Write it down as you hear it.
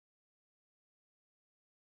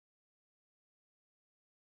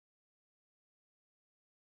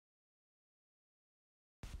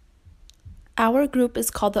Our group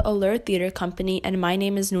is called the Alert Theater Company, and my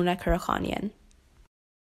name is Nuna Karakhanian.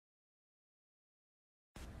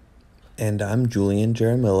 And I'm Julian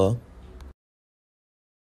Jaramillo.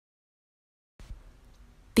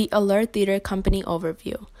 The Alert Theater Company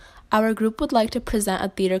Overview. Our group would like to present a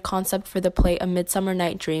theater concept for the play A Midsummer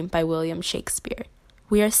Night's Dream by William Shakespeare.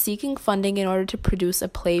 We are seeking funding in order to produce a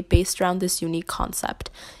play based around this unique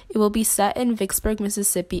concept. It will be set in Vicksburg,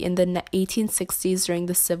 Mississippi in the 1860s during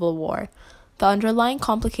the Civil War. The underlying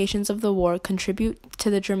complications of the war contribute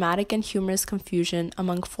to the dramatic and humorous confusion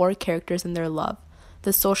among four characters and their love.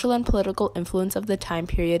 The social and political influence of the time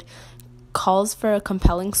period calls for a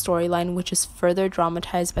compelling storyline which is further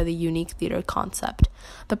dramatized by the unique theater concept.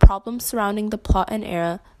 The problems surrounding the plot and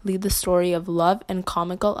era lead the story of love and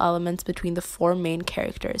comical elements between the four main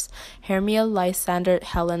characters, Hermia, Lysander,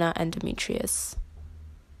 Helena, and Demetrius.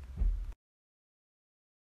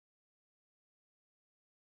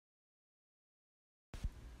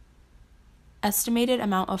 Estimated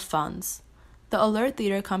amount of funds. The Alert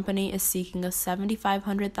Theater Company is seeking a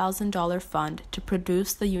 $7,500,000 fund to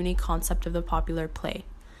produce the unique concept of the popular play.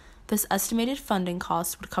 This estimated funding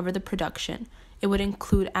cost would cover the production. It would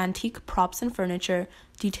include antique props and furniture,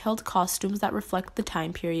 detailed costumes that reflect the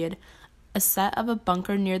time period, a set of a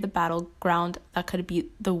bunker near the battleground that could be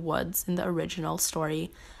the woods in the original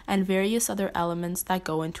story, and various other elements that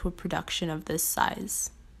go into a production of this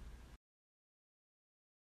size.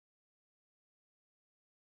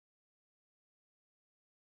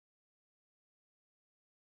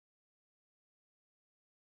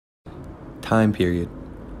 Time period.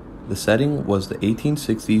 The setting was the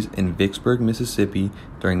 1860s in Vicksburg, Mississippi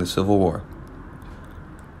during the Civil War.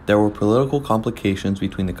 There were political complications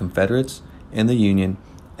between the Confederates and the Union,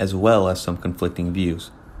 as well as some conflicting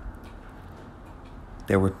views.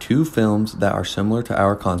 There were two films that are similar to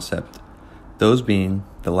our concept, those being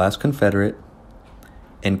The Last Confederate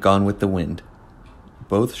and Gone with the Wind.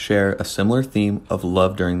 Both share a similar theme of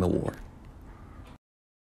love during the war.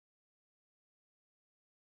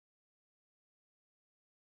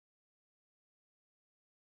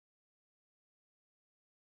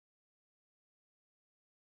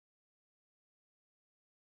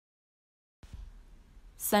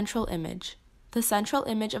 Central image. The central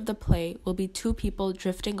image of the play will be two people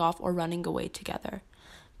drifting off or running away together.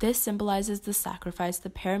 This symbolizes the sacrifice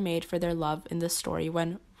the pair made for their love in the story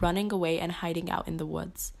when running away and hiding out in the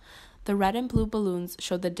woods. The red and blue balloons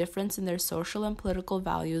show the difference in their social and political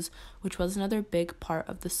values, which was another big part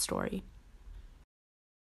of the story.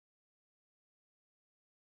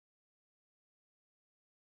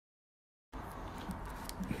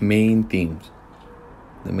 Main themes.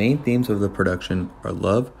 The main themes of the production are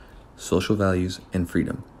love, social values, and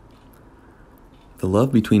freedom. The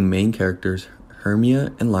love between main characters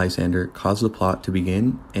Hermia and Lysander cause the plot to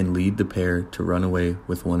begin and lead the pair to run away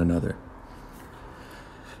with one another.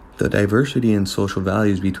 The diversity in social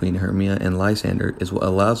values between Hermia and Lysander is what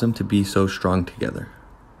allows them to be so strong together.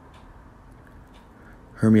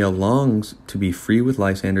 Hermia longs to be free with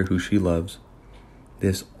Lysander, who she loves.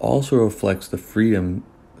 This also reflects the freedom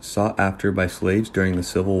sought after by slaves during the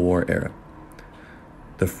Civil War era.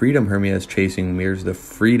 The freedom Hermia is chasing mirrors the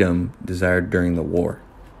freedom desired during the war.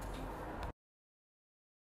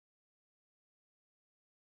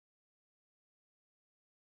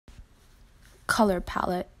 Color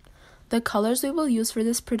palette. The colors we will use for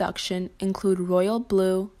this production include royal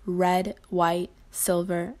blue, red, white,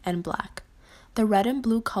 silver, and black. The red and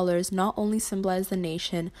blue colors not only symbolize the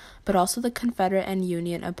nation, but also the Confederate and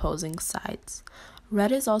Union opposing sides.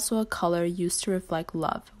 Red is also a color used to reflect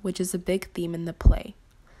love, which is a big theme in the play.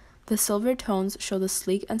 The silver tones show the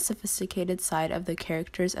sleek and sophisticated side of the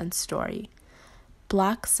characters and story.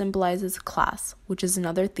 Black symbolizes class, which is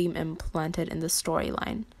another theme implemented in the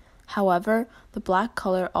storyline. However, the black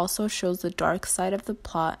color also shows the dark side of the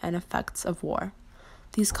plot and effects of war.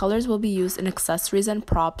 These colors will be used in accessories and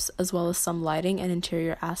props, as well as some lighting and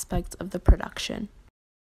interior aspects of the production.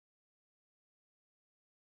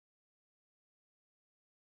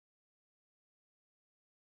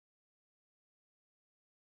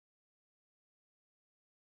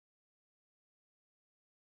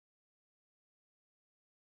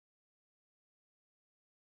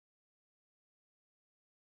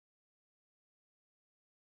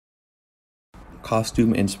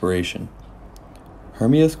 Costume inspiration.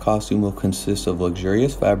 Hermia's costume will consist of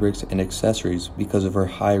luxurious fabrics and accessories because of her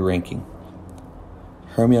high ranking.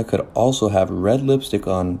 Hermia could also have red lipstick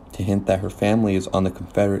on to hint that her family is on the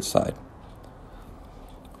Confederate side.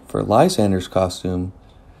 For Lysander's costume,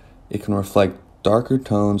 it can reflect darker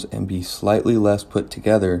tones and be slightly less put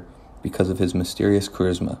together because of his mysterious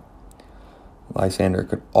charisma. Lysander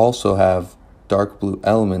could also have dark blue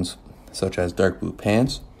elements, such as dark blue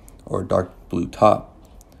pants or dark blue top.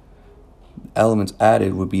 Elements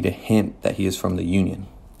added would be to hint that he is from the Union.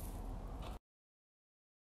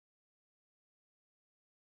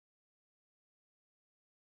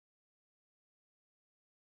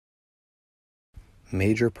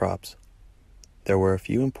 Major props. There were a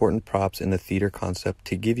few important props in the theater concept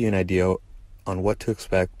to give you an idea on what to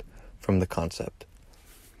expect from the concept.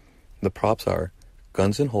 The props are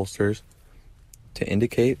guns and holsters to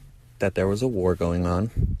indicate that there was a war going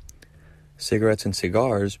on, cigarettes and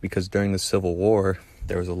cigars because during the Civil War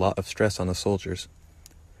there was a lot of stress on the soldiers.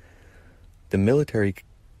 The military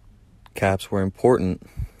caps were important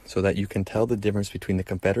so that you can tell the difference between the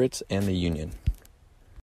Confederates and the Union.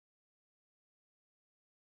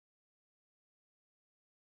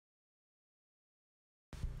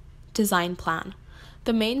 Design plan.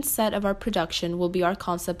 The main set of our production will be our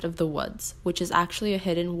concept of the woods, which is actually a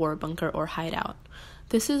hidden war bunker or hideout.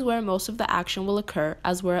 This is where most of the action will occur,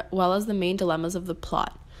 as well as the main dilemmas of the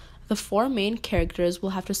plot. The four main characters will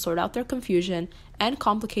have to sort out their confusion and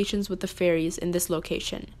complications with the fairies in this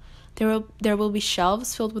location. There will be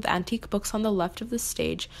shelves filled with antique books on the left of the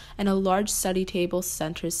stage, and a large study table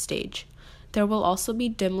centers stage. There will also be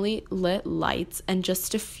dimly lit lights and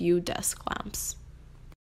just a few desk lamps.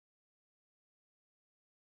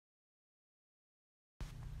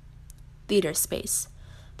 Theater space.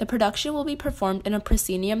 The production will be performed in a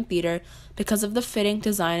proscenium theater because of the fitting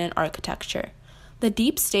design and architecture. The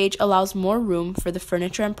deep stage allows more room for the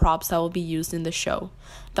furniture and props that will be used in the show.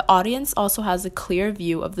 The audience also has a clear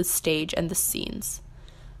view of the stage and the scenes.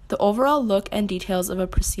 The overall look and details of a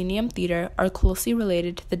proscenium theater are closely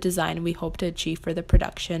related to the design we hope to achieve for the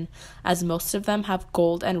production, as most of them have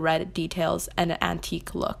gold and red details and an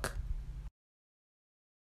antique look.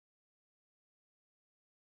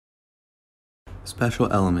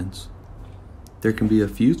 Special elements. There can be a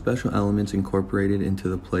few special elements incorporated into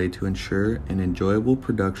the play to ensure an enjoyable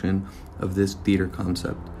production of this theater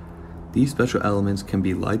concept. These special elements can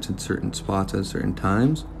be lights in certain spots at certain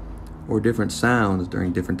times, or different sounds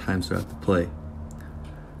during different times throughout the play.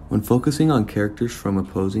 When focusing on characters from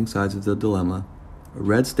opposing sides of the dilemma, a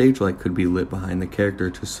red stage light could be lit behind the character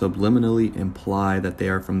to subliminally imply that they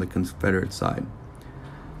are from the Confederate side.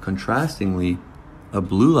 Contrastingly, a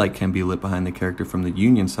blue light can be lit behind the character from the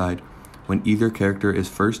Union side when either character is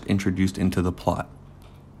first introduced into the plot.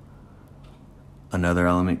 Another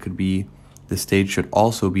element could be the stage should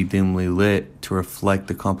also be dimly lit to reflect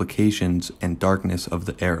the complications and darkness of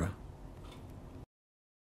the era.